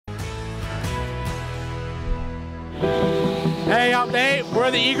Hey, I'm Nate. We're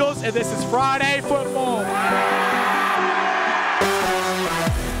the Eagles, and this is Friday Football.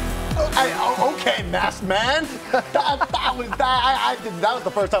 Okay, masked man. That was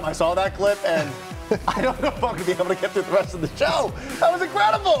the first time I saw that clip, and I don't know if I'm going to be able to get through the rest of the show. That was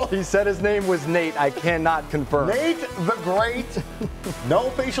incredible. He said his name was Nate. I cannot confirm. Nate the Great. No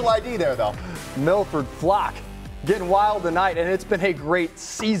facial ID there, though. Milford Flock getting wild tonight, and it's been a great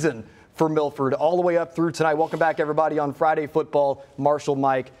season for Milford all the way up through tonight. Welcome back, everybody, on Friday Football. Marshall,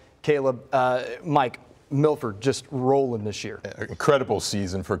 Mike, Caleb, Mike. Milford just rolling this year. Incredible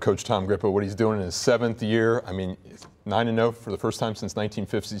season for Coach Tom Grippo. What he's doing in his 7th year. I mean, 9-0 for the first time since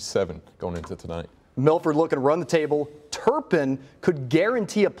 1957 going into tonight. Milford looking to run the table. Turpin could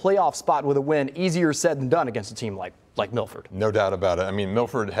guarantee a playoff spot with a win. Easier said than done against a team like Milford. No doubt about it. I mean,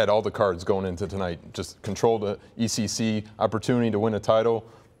 Milford had all the cards going into tonight. Just controlled the ECC opportunity to win a title.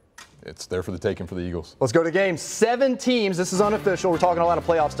 It's there for the taking for the Eagles. Let's go to game. 7 teams. This is unofficial. We're talking a lot of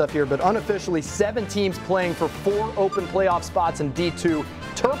playoff stuff here, but unofficially 7 teams playing for 4 open playoff spots in D2.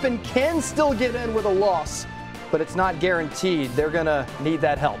 Turpin can still get in with a loss, but it's not guaranteed. They're going to need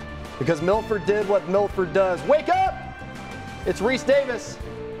that help because Milford did what Milford does. Wake up! It's Reese Davis.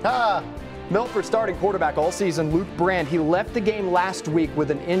 Milford starting quarterback all season, Luke Brand. He left the game last week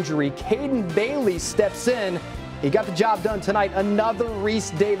with an injury. Caden Bailey steps in. He got the job done tonight. Another Reese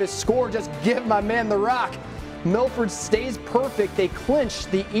Davis score. Just give my man the rock. Milford stays perfect. They clinch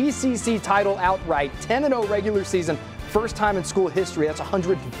the ECC title outright. 10-0 regular season. First time in school history. That's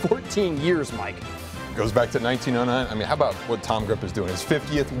 114 years, Mike. Goes back to 1909. I mean, how about what Tom Grippo is doing? His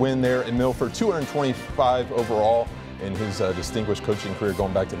 50th win there in Milford, 225 overall in his distinguished coaching career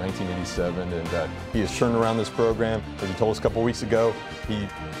going back to 1987. And he has turned around this program. As he told us a couple weeks ago,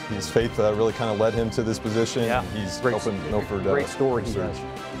 his faith really kind of led him to this position. Yeah. He's helping Milford. Great story.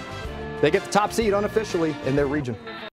 They get the top seed unofficially in their region.